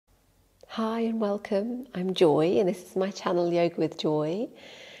Hi and welcome, I'm Joy and this is my channel Yoga with Joy.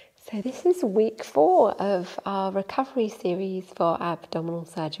 So this is week 4 of our recovery series for abdominal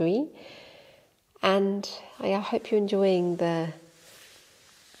surgery, and I hope you're enjoying the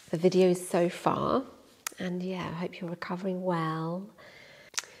videos so far, and yeah, I hope you're recovering well.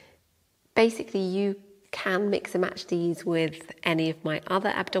 Basically you can mix and match these with any of my other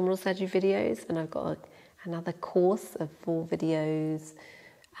abdominal surgery videos, and I've got another course of 4 videos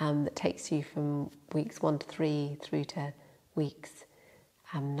that takes you from weeks 1 to 3 through to weeks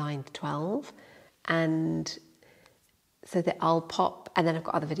 9 to 12, and so that I'll pop, and then I've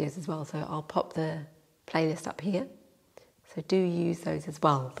got other videos as well, so I'll pop the playlist up here, so do use those as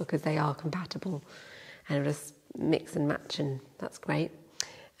well because they are compatible, and I'll just mix and match, and that's great.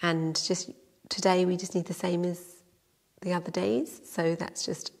 And just today we just need the same as the other days, so that's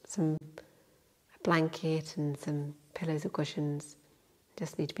just a blanket and some pillows or cushions.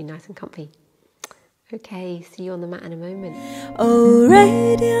 Just need to be nice and comfy. Okay, see you on the mat in a moment. Oh,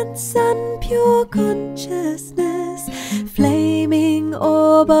 radiant sun, pure consciousness, flaming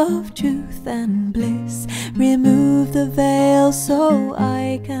orb of truth and bliss, remove the veil so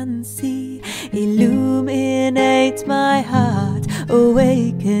I can see, illuminate my heart,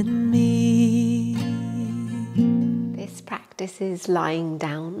 awaken me. This practice is lying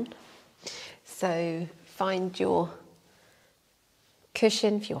down, so find your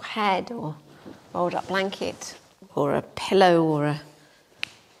cushion for your head, or rolled up blanket, or a pillow, or a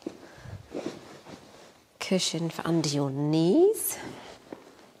cushion for under your knees.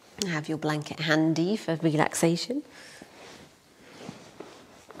 Have your blanket handy for relaxation.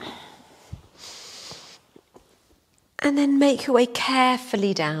 And then make your way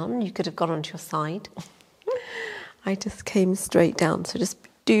carefully down. You could have gone onto your side. I just came straight down, so just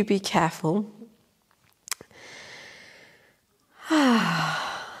do be careful.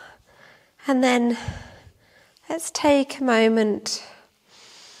 And then let's take a moment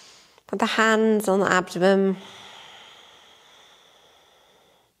with the hands on the abdomen.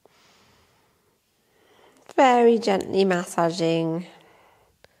 Very gently massaging,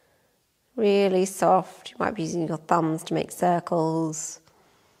 really soft. You might be using your thumbs to make circles.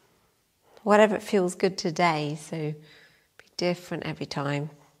 Whatever it feels good today, so be different every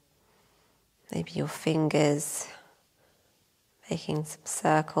time. Maybe your fingers making some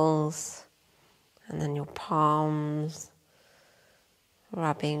circles, and then your palms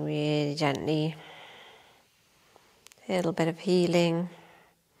rubbing really gently. A little bit of healing.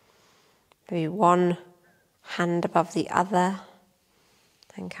 Maybe one hand above the other,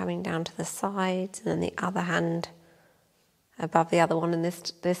 then coming down to the sides, and then the other hand above the other one, and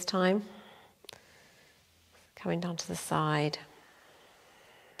this time coming down to the side,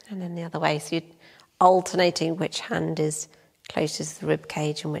 and then the other way. So you're alternating which hand is closer to the rib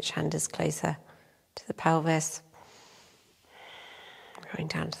cage and which hand is closer to the pelvis. Going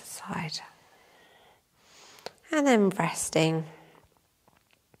down to the side. And then resting.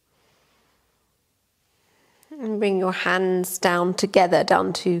 And bring your hands down together,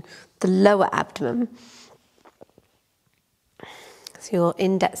 down to the lower abdomen. So your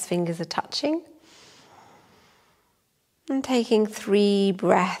index fingers are touching. And taking 3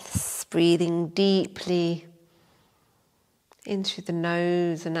 breaths, breathing deeply in through the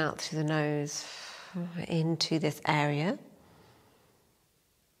nose and out through the nose into this area.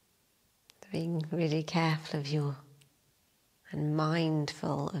 Being really careful of your and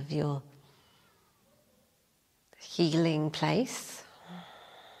mindful of your healing place.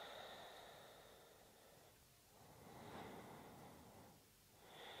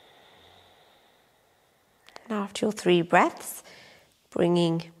 And after your 3 breaths,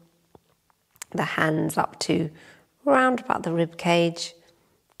 bringing the hands up to round about the rib cage,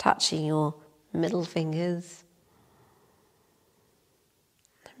 touching your middle fingers.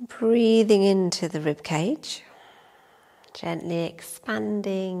 And breathing into the rib cage, gently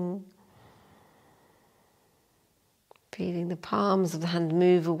expanding. Feeling the palms of the hand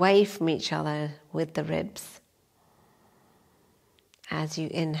move away from each other with the ribs as you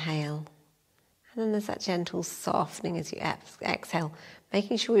inhale. And then there's that gentle softening as you exhale,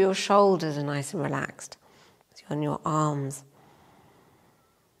 making sure your shoulders are nice and relaxed as you're on your arms.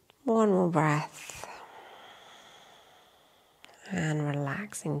 One more breath. And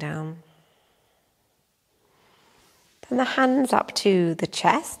relaxing down. Then the hands up to the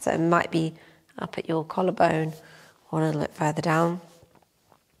chest, so it might be up at your collarbone or a little bit further down.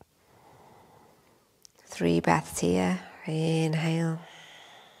 3 breaths here. Inhale.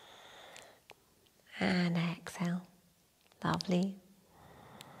 And exhale. Lovely.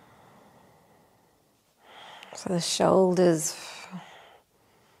 So the shoulders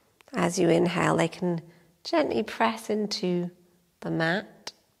As you inhale, they can gently press into the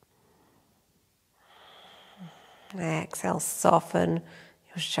mat. Exhale, soften.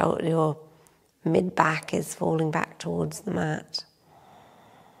 Your shoulder, your mid-back is falling back towards the mat.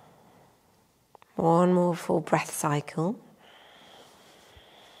 One more full breath cycle.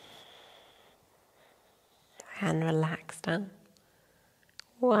 And relax down.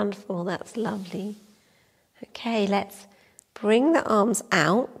 Wonderful, that's lovely. Okay, let's bring the arms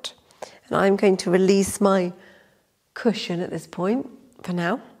out. And I'm going to release my cushion at this point for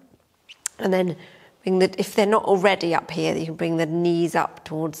now. And then if they're not already up here, you can bring the knees up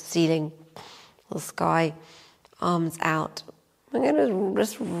towards the ceiling or the sky, arms out. I'm going to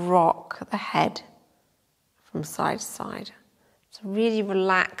just rock the head from side to side. So really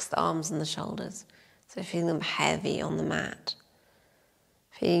relax the arms and the shoulders. So feeling them heavy on the mat.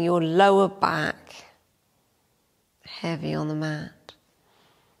 Feeling your lower back heavy on the mat.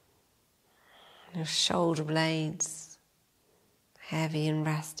 Your shoulder blades heavy and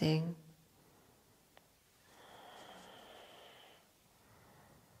resting.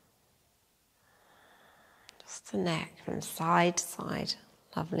 Just the neck from side to side.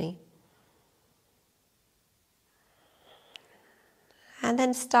 Lovely. And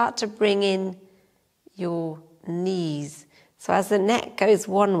then start to bring in your knees. So as the neck goes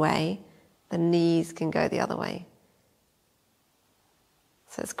one way, the knees can go the other way.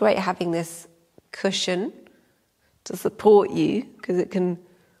 So it's great having this cushion to support you, because it can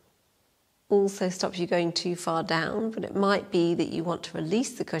also stop you going too far down, but it might be that you want to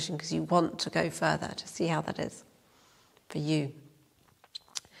release the cushion because you want to go further, to see how that is for you.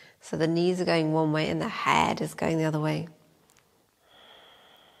 So the knees are going one way and the head is going the other way.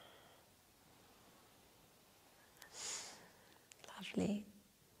 Lovely.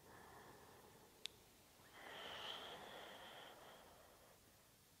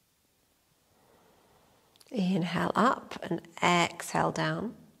 Inhale up and exhale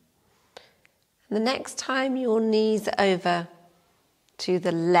down. And the next time your knees are over to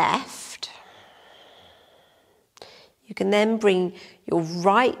the left, you can then bring your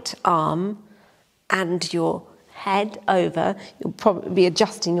right arm and your head over. You'll probably be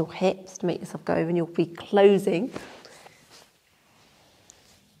adjusting your hips to make yourself go over, and you'll be closing.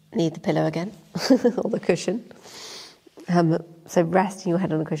 Need the pillow again, or the cushion. So resting your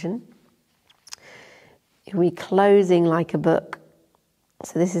head on the cushion. You'll be closing like a book.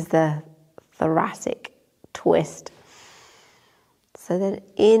 So this is the thoracic twist. So then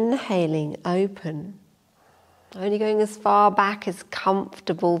inhaling, open. Only going as far back as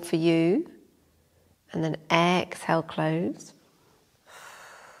comfortable for you. And then exhale, close.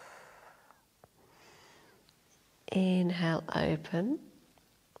 Inhale, open.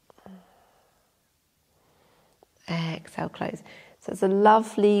 Exhale, close. So it's a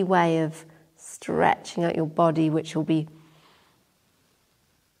lovely way of stretching out your body, which will be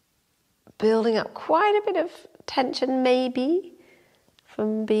building up quite a bit of tension, maybe,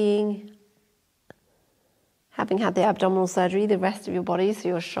 from having had the abdominal surgery, the rest of your body, so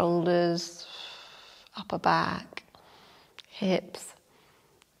your shoulders, upper back, hips.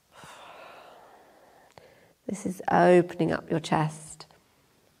 This is opening up your chest,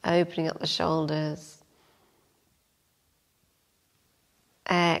 opening up the shoulders.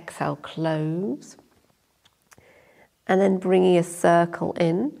 Exhale, close. And then bringing a circle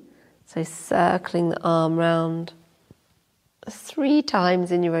in. So circling the arm round 3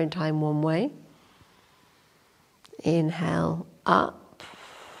 times in your own time, one way. Inhale, up.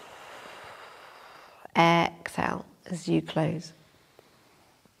 Exhale as you close.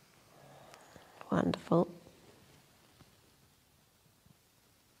 Wonderful.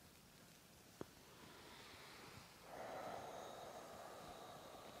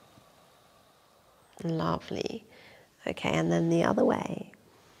 Lovely. Okay, and then the other way.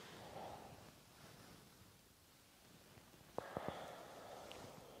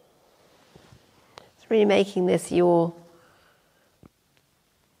 It's really making this your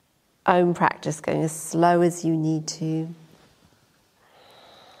own practice, going as slow as you need to.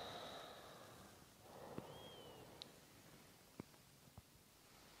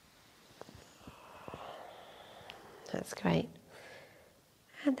 That's great.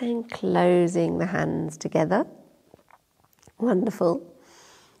 And then closing the hands together. Wonderful.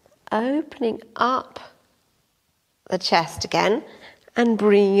 Opening up the chest again and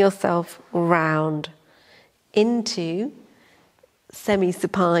bringing yourself round into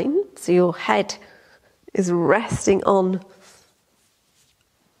semi-supine. So your head is resting on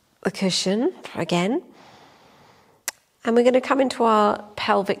the cushion again. And we're going to come into our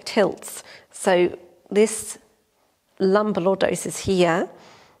pelvic tilts. So this lumbar lordosis here.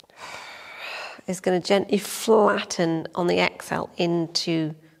 is going to gently flatten on the exhale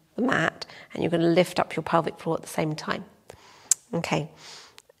into the mat, and you're going to lift up your pelvic floor at the same time. Okay,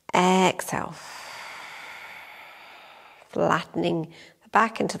 exhale. Flattening the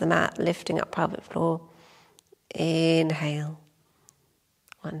back into the mat, lifting up pelvic floor. Inhale.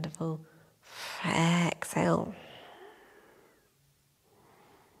 Wonderful. Exhale.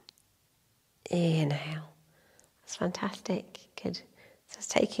 Inhale. That's fantastic. Good.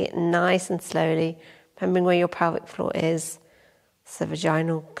 Just taking it nice and slowly, remembering where your pelvic floor is. It's the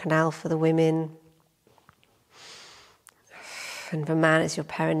vaginal canal for the women. And for man, it's your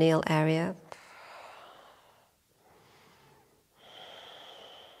perineal area.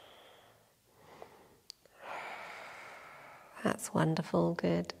 That's wonderful,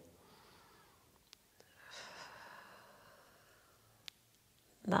 good.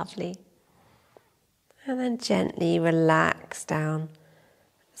 Lovely. And then gently relax down.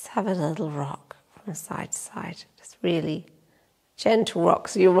 Just have a little rock from side to side. Just really gentle rock,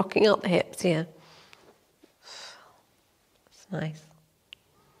 so you're rocking out the hips here. It's nice.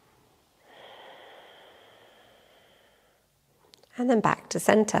 And then back to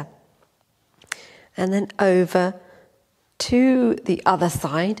center. And then over to the other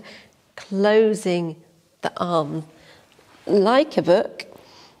side, closing the arm like a book.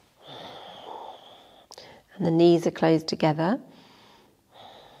 And the knees are closed together.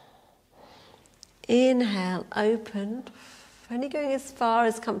 Inhale, open. Only going as far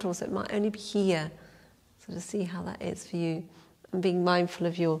as comfortable, so it might only be here. So to see how that is for you. And being mindful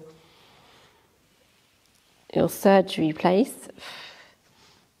of your surgery place.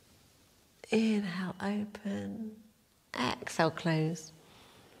 Inhale, open. Exhale, close.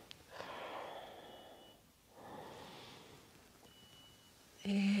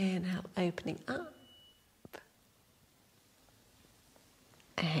 Inhale, opening up.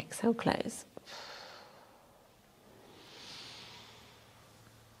 Exhale, close.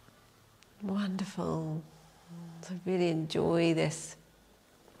 Wonderful. So really enjoy this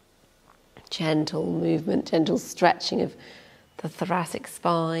gentle movement, gentle stretching of the thoracic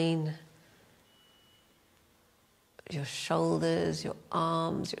spine, your shoulders, your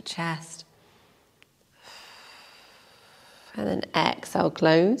arms, your chest. And then exhale,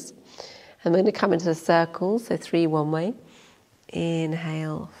 close. And we're going to come into a circle, so 3 one way.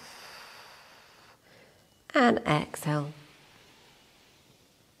 Inhale. And exhale.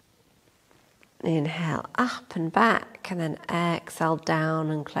 Inhale up and back, and then exhale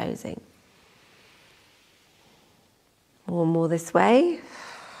down and closing. One more this way.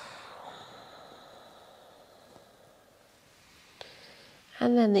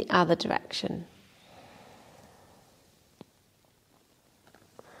 And then the other direction.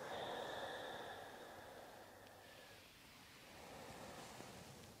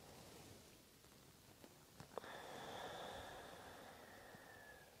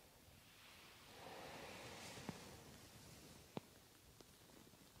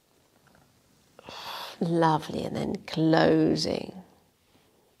 Lovely, and then closing.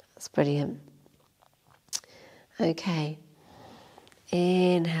 That's brilliant. Okay.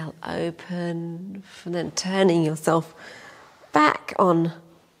 Inhale, open, and then turning yourself back on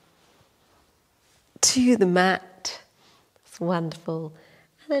to the mat. That's wonderful.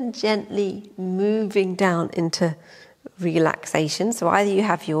 And then gently moving down into relaxation. So either you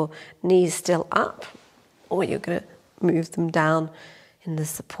have your knees still up, or you're going to move them down in the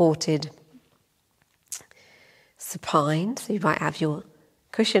supported supine. So you might have your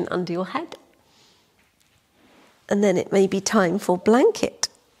cushion under your head. And then it may be time for blanket,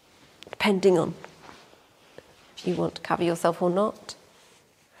 depending on if you want to cover yourself or not.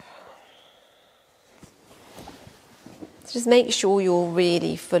 So just make sure you're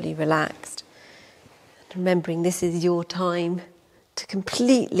really fully relaxed. And remembering this is your time to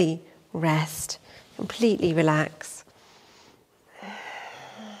completely rest, completely relax.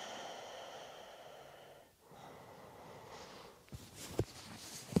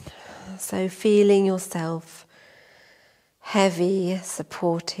 So feeling yourself heavy,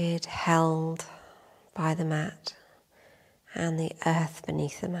 supported, held by the mat and the earth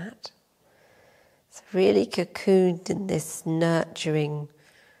beneath the mat. So really cocooned in this nurturing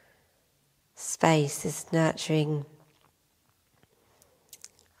space, this nurturing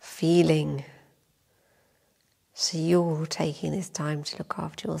feeling. So you're taking this time to look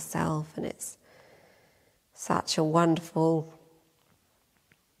after yourself, and it's such a wonderful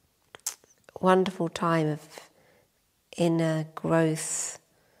time of inner growth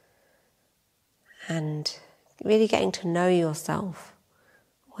and really getting to know yourself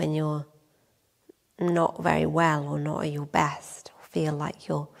when you're not very well or not at your best, or feel like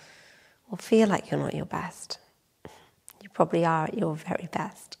you're or feel like you're not your best. You probably are at your very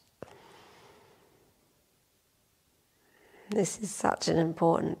best. This is such an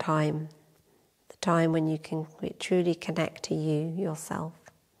important time, the time when you can truly connect to you, yourself.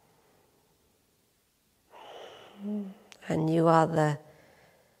 And you're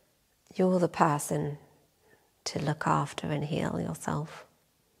the person to look after and heal yourself.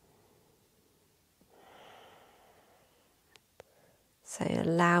 So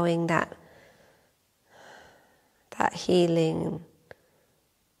allowing that healing,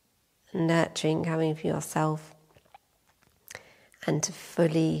 nurturing coming for yourself, and to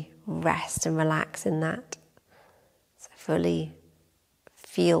fully rest and relax in that. So fully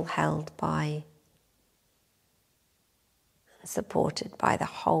feel held by and supported by the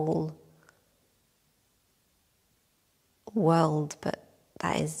whole world, but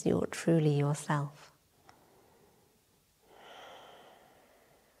that is truly yourself.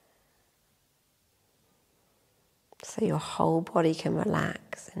 So your whole body can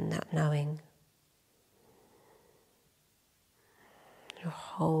relax in that knowing. Your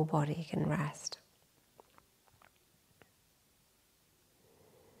whole body can rest.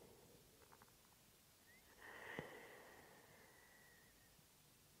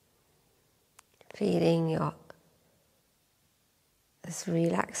 Feeling this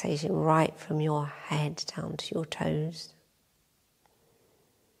relaxation right from your head down to your toes.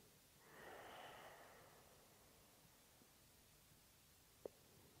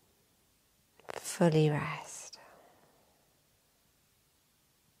 Fully rest.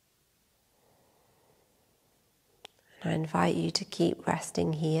 And I invite you to keep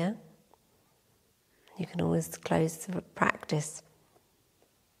resting here. You can always close the practice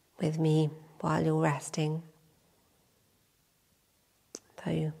with me while you're resting.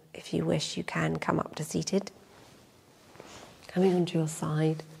 Though, if you wish, you can come up to seated. Coming onto your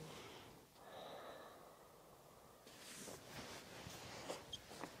side.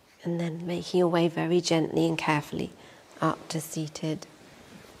 And then making your way very gently and carefully up to seated.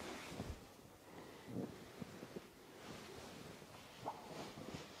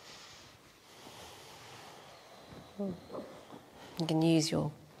 You can use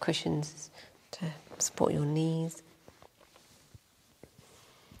your cushions to support your knees.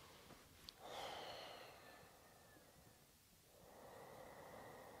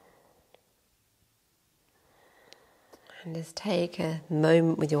 And just take a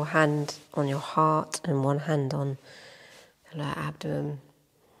moment with your hand on your heart and one hand on the lower abdomen,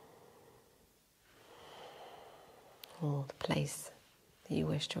 or the place that you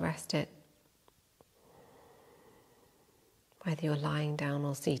wish to rest it, whether you're lying down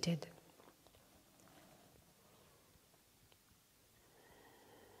or seated.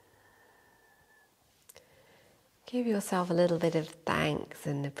 Give yourself a little bit of thanks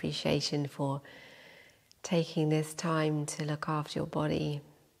and appreciation for taking this time to look after your body,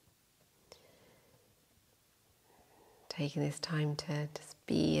 taking this time to just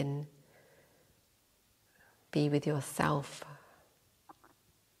be with yourself.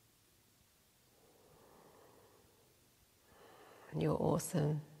 And you're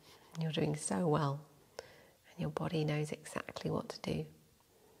awesome, you're doing so well, and your body knows exactly what to do.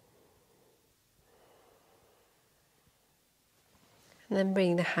 And then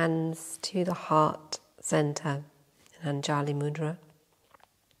bring the hands to the heart center in Anjali Mudra.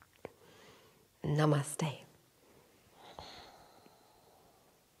 Namaste.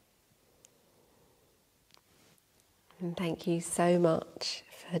 And thank you so much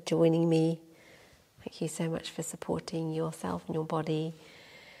for joining me. Thank you so much for supporting yourself and your body.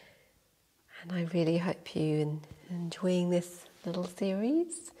 And I really hope you're enjoying this little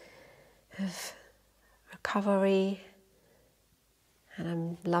series of recovery. And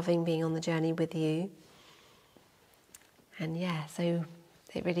I'm loving being on the journey with you. And yeah, so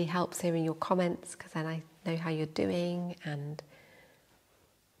it really helps hearing your comments, because then I know how you're doing, and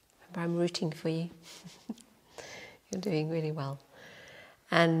I'm rooting for you. You're doing really well.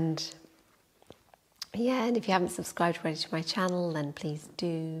 And yeah, and if you haven't subscribed already to my channel, then please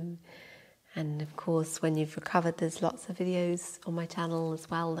do. And of course, when you've recovered, there's lots of videos on my channel as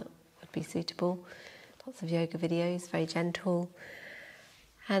well that would be suitable. Lots of yoga videos, very gentle.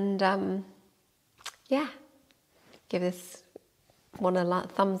 And yeah, give this one a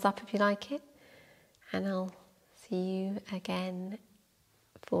thumbs up if you like it. And I'll see you again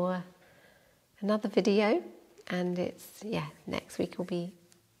for another video. And it's, next week will be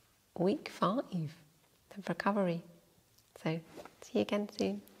week 5 of recovery. So see you again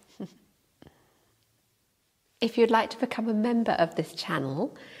soon. If you'd like to become a member of this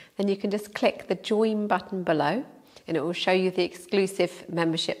channel, then you can just click the join button below. and it will show you the exclusive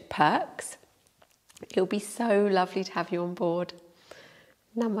membership perks. It'll be so lovely to have you on board.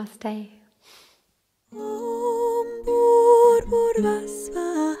 Namaste. Om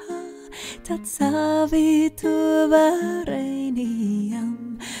Bhurvasvaha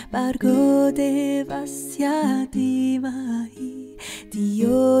Tatsavituvareniam Bhargo Devasya Dhimahi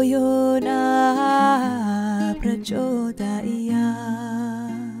Dhiyo Yo Na Prachodayat.